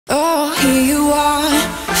Here you are,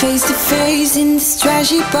 face to face in this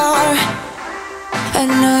trashy bar.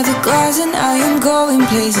 Another glass and I am going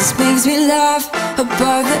places. Makes me laugh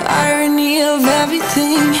about the irony of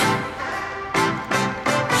everything.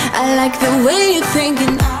 I like the way you're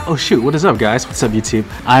thinking. Oh shoot, what is up guys? What's up YouTube?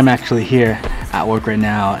 I'm actually here at work right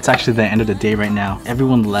now. It's actually the end of the day right now.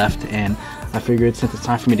 Everyone left and I figured since it's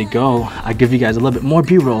time for me to go, I'll give you guys a little bit more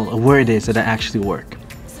B-roll of where it is that I actually work.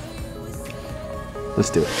 Let's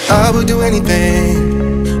do it. I would do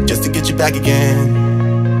anything just to get you back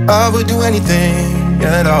again. I would do anything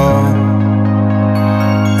at all.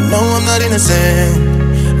 I know I'm not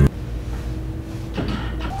innocent.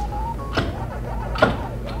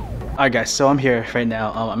 Alright guys, so I'm here right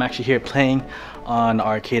now. I'm actually here playing on the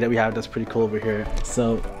arcade that we have. That's pretty cool over here.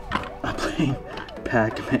 So I'm playing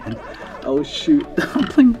Pac-Man. Oh shoot, I'm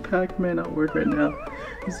playing Pac-Man at work right now.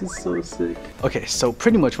 This is so sick. Okay, so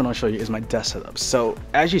pretty much what I'll show you is my desk setup. So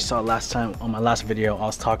as you saw last time on my last video, I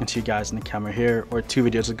was talking to you guys in the camera here, or 2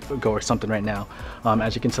 videos ago or something right now.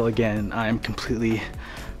 As you can tell again, I am completely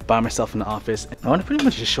by myself in the office. I want to pretty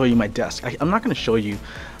much just show you my desk. I'm not going to show you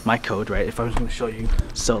my code, right? If I was going to show you.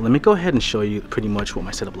 So let me go ahead and show you pretty much what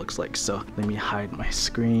my setup looks like. So let me hide my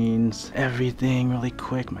screens, everything really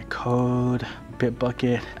quick, my code,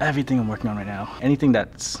 Bitbucket, everything I'm working on right now. Anything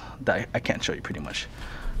that I can't show you pretty much.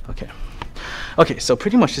 Okay, so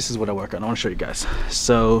pretty much this is what I work on. I want to show you guys.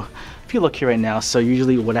 So if you look here right now, so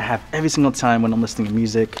usually what I have every single time when I'm listening to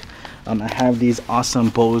music, I have these awesome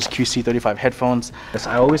Bose QC35 headphones. So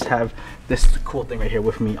I always have this cool thing right here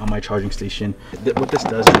with me on my charging station. What this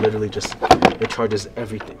does is literally just, it charges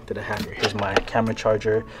everything that I have here. Here's my camera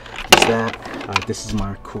charger, use that. This is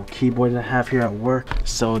my cool keyboard that I have here at work.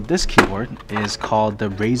 So this keyboard is called the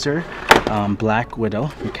Razer Black Widow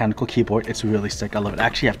mechanical keyboard. It's really sick, I love it. I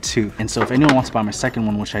actually have 2. And so if anyone wants to buy my second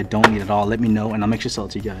one, which I don't need at all, let me know and I'll make sure to sell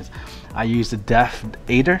it to you guys. I use the Def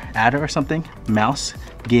Adder or something, mouse,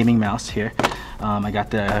 gaming mouse here. I got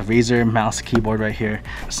the Razer mouse keyboard right here.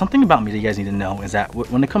 Something about me that you guys need to know is that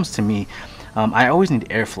when it comes to me, I always need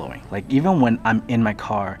air flowing. Like even when I'm in my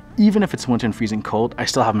car, even if it's winter and freezing cold, I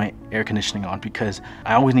still have my air conditioning on because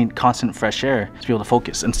I always need constant fresh air to be able to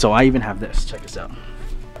focus. And so I even have this, check this out.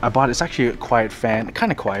 I bought it, it's actually a quiet fan,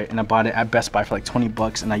 kind of quiet, and I bought it at Best Buy for like 20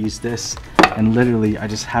 bucks and I use this and literally I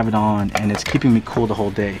just have it on and it's keeping me cool the whole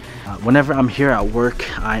day. Whenever I'm here at work,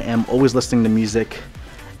 I am always listening to music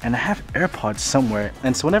and I have AirPods somewhere,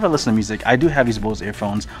 and so whenever I listen to music, I do have these Bose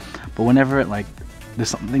earphones, but whenever like there's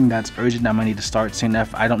something that's urgent that I need to start soon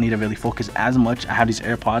enough, I don't need to really focus as much, I have these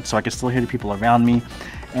AirPods so I can still hear the people around me,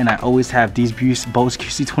 and I always have these Bose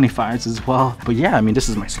QC25s as well. But yeah, I mean, this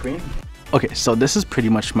is my screen. Okay, so this is pretty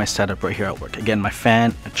much my setup right here at work. Again, my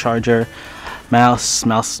fan, a charger, my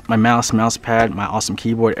mouse pad, my awesome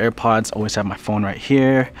keyboard, AirPods, always have my phone right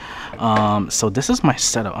here. So this is my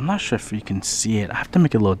setup. I'm not sure if you can see it. I have to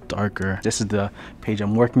make it a little darker. This is the page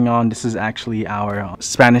I'm working on. This is actually our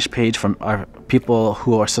Spanish page from our people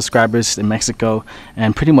who are subscribers in Mexico.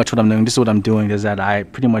 And pretty much what I'm doing, this is what I'm doing, is that I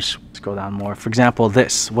pretty much scroll down more. For example,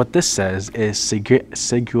 what this says is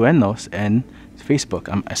seguenos en Facebook,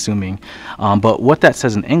 I'm assuming, but what that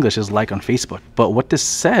says in English is like on Facebook. But what this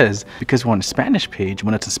says, because we're on a Spanish page,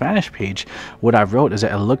 when it's a Spanish page, what I wrote is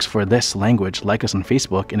that it looks for this language, like us on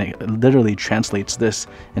Facebook, and it literally translates this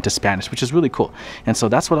into Spanish, which is really cool. And so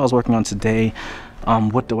that's what I was working on today.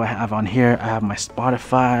 What do I have on here? I have my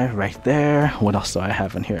Spotify right there. What else do I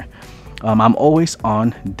have in here? I'm always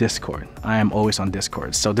on Discord. I am always on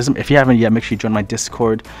Discord. So this, if you haven't yet, make sure you join my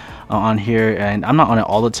Discord on here. And I'm not on it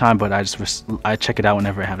all the time, but I check it out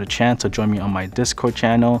whenever I have a chance. So join me on my Discord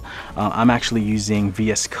channel. I'm actually using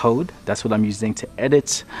VS Code. That's what I'm using to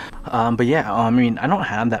edit. But yeah, I mean, I don't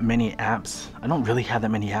have that many apps. I don't really have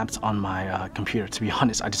that many apps on my computer, to be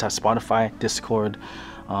honest. I just have Spotify, Discord.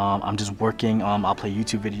 I'm just working. I'll play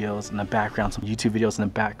YouTube videos in the background, some YouTube videos in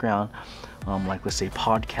the background. Like let's say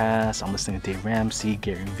podcasts, I'm listening to Dave Ramsey,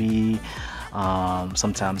 Gary Vee.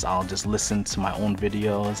 Sometimes I'll just listen to my own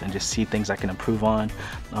videos and just see things I can improve on.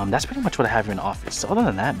 That's pretty much what I have here in the office. So other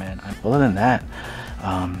than that, man,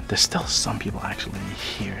 there's still some people actually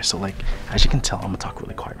here. So like, as you can tell, I'm gonna talk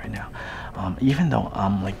really quiet right now. Even though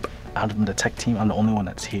I'm like out of the tech team, I'm the only one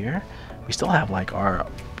that's here. We still have like I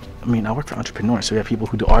work for entrepreneurs, so we have people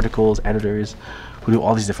who do articles, editors, who do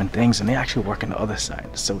all these different things, and they actually work on the other side.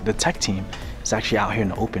 So the tech team is actually out here in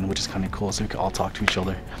the open, which is kind of cool, so we can all talk to each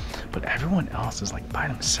other. But everyone else is like by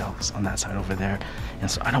themselves on that side over there,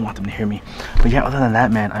 and so I don't want them to hear me. But yeah, other than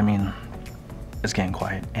that, man, I mean, it's getting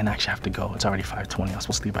quiet, and I actually have to go. It's already 5:20. I was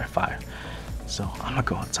supposed to leave by 5. So I'm gonna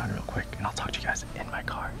go outside real quick, and I'll talk to you guys in my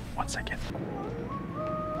car. 1 second.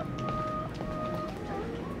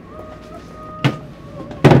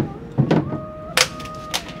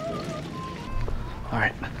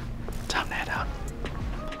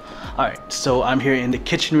 Alright, so I'm here in the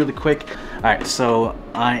kitchen really quick. Alright, so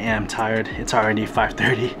I am tired. It's already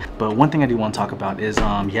 5:30. But one thing I do want to talk about is,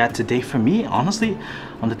 yeah, today for me, honestly,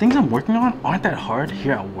 the things I'm working on aren't that hard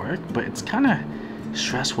here at work, but it's kind of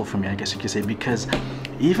stressful for me, I guess you could say, because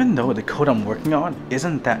even though the code I'm working on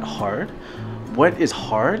isn't that hard, what is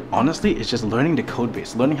hard, honestly, is just learning the code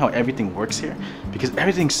base, learning how everything works here, because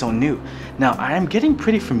everything's so new. Now, I am getting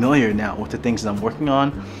pretty familiar now with the things that I'm working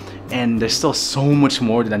on, and there's still so much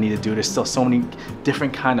more that I need to do. There's still so many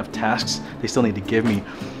different kind of tasks they still need to give me.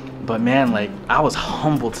 But man, like, I was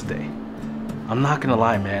humbled today. I'm not gonna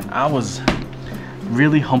lie, man. I was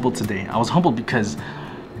really humbled today. I was humbled because,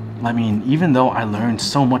 I mean, even though I learned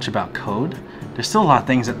so much about code, there's still a lot of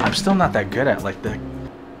things that I'm still not that good at, like the...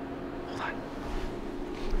 Hold on.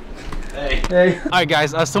 Hey. Alright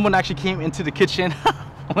guys, someone actually came into the kitchen.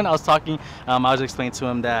 When I was talking, I was explaining to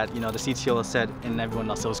him that, you know, the CTO said and everyone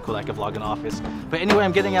else, it was cool I could vlog in the office. But anyway,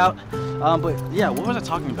 I'm getting out. But yeah, what was I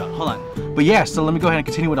talking about? Hold on. But yeah, so let me go ahead and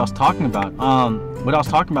continue what I was talking about. What I was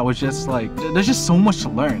talking about was just like, there's just so much to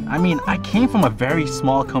learn. I mean, I came from a very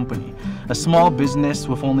small company, a small business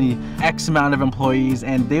with only X amount of employees,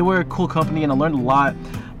 and they were a cool company and I learned a lot.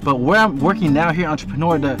 But where I'm working now here,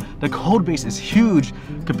 Entrepreneur, the code base is huge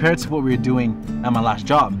compared to what we were doing at my last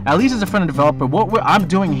job. At least as a front-end developer, what I'm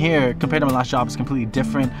doing here compared to my last job is completely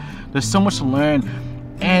different. There's so much to learn.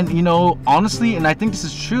 And you know, honestly, and I think this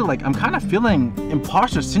is true, like I'm kind of feeling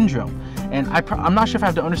imposter syndrome. And I'm not sure if I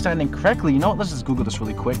have the understanding correctly. You know what, let's just Google this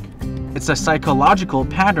really quick. It's a psychological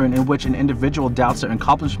pattern in which an individual doubts their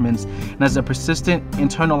accomplishments and has a persistent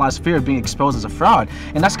internalized fear of being exposed as a fraud.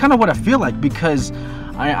 And that's kind of what I feel like, because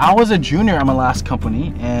I was a junior at my last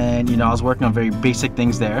company, and you know, I was working on very basic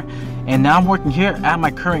things there, and now I'm working here at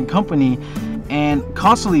my current company, and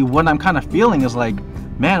constantly what I'm kind of feeling is like,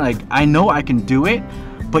 man, like I know I can do it,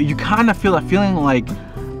 but you kind of feel a feeling like,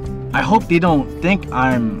 I hope they don't think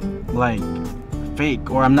I'm like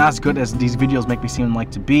fake, or I'm not as good as these videos make me seem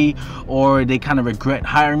like to be, or they kind of regret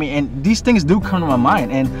hiring me. And these things do come to my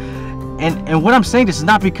mind, and what I'm saying, this is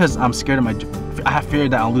not because I'm scared of I have fear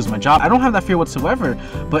that I'll lose my job. I don't have that fear whatsoever,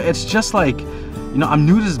 but it's just like, you know, I'm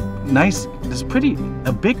new to this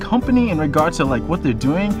a big company in regards to like what they're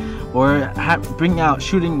doing, or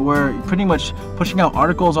we're pretty much pushing out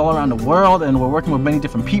articles all around the world, and we're working with many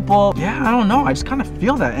different people. Yeah, I don't know, I just kind of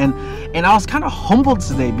feel that, and I was kind of humbled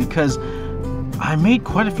today because I made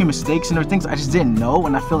quite a few mistakes, and there are things I just didn't know,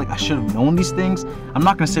 and I feel like I should have known these things. I'm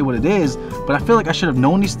not gonna say what it is, but I feel like I should have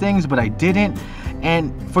known these things, but I didn't.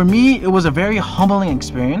 And for me, it was a very humbling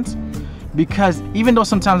experience, because even though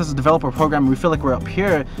sometimes as a developer programmer we feel like we're up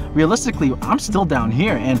here, realistically I'm still down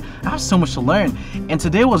here, and I have so much to learn. And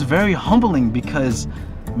today was very humbling because,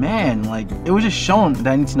 man, like it was just shown that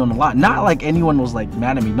I need to know a lot. Not like anyone was like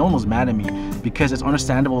mad at me. No one was mad at me, because it's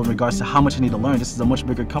understandable in regards to how much I need to learn. This is a much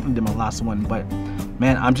bigger company than my last one, but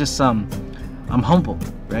man, I'm just I'm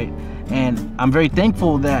humbled, right? And I'm very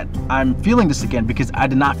thankful that I'm feeling this again, because I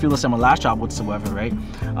did not feel this at my last job whatsoever, right?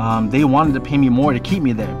 They wanted to pay me more to keep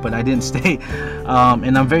me there, but I didn't stay.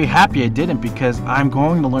 And I'm very happy I didn't, because I'm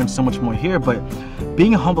going to learn so much more here. But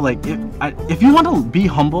being humble, like if you want to be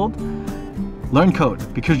humbled, learn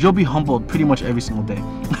code, because you'll be humbled pretty much every single day,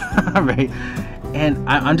 right? And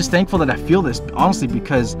I'm just thankful that I feel this, honestly,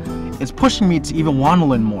 because it's pushing me to even want to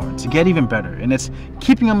learn more, to get even better, and it's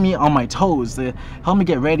keeping me on my toes to help me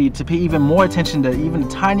get ready to pay even more attention to even the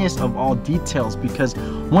tiniest of all details, because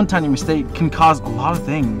one tiny mistake can cause a lot of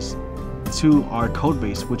things to our code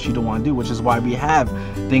base, which you don't want to do, which is why we have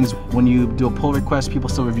things when you do a pull request, people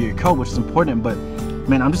still review your code, which is important. But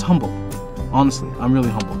man, I'm just humbled. Honestly, I'm really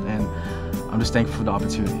humbled, and I'm just thankful for the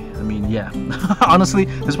opportunity. I mean, yeah. Honestly,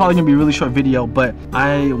 this is probably gonna be a really short video, but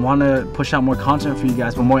I wanna push out more content for you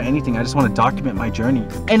guys, but more than anything, I just wanna document my journey.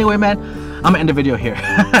 Anyway, man, I'm gonna end the video here.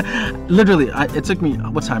 Literally, it took me,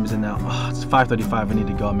 what time is it now? Oh, it's 5:35, I need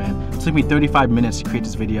to go, man. It took me 35 minutes to create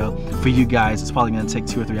this video for you guys. It's probably gonna take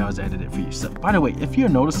 2 or 3 hours to edit it for you. So, by the way, if you're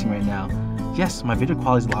noticing right now, yes, my video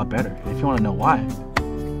quality is a lot better. And if you wanna know why,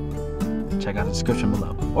 check out the description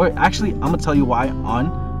below. Or actually, I'm gonna tell you why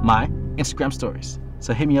on my Instagram stories.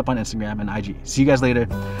 So hit me up on Instagram and IG. See you guys later.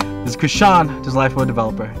 This is Krishan, this is Life of a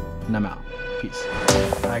Developer, and I'm out. Peace.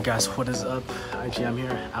 Alright guys, what is up? IG, I'm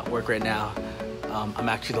here at work right now. I'm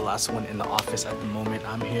actually the last one in the office at the moment.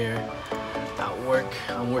 I'm here at work.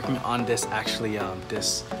 I'm working on this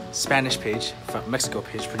this Spanish page, from Mexico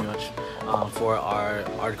page pretty much, for our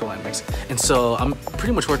article in Mexico. And so I'm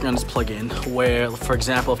pretty much working on this plugin where, for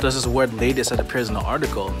example, if there's this word latest that appears in the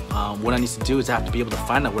article, what I need to do is I have to be able to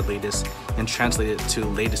find that word latest and translate it to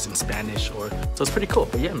latest in Spanish, so it's pretty cool.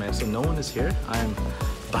 But yeah, man, so no one is here. I'm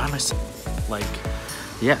by myself. Like,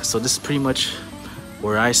 yeah, so this is pretty much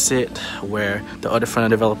where I sit, where the other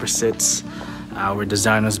front-end developer sits. Our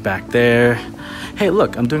designer's back there. Hey,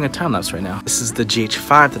 look, I'm doing a time-lapse right now. This is the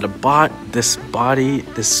GH5 that I bought. This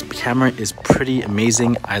camera is pretty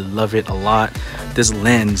amazing. I love it a lot. This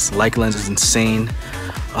lens, Leica lens, is insane.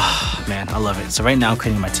 Oh man, I love it. So right now I'm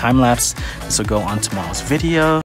creating my time-lapse. This will go on tomorrow's video.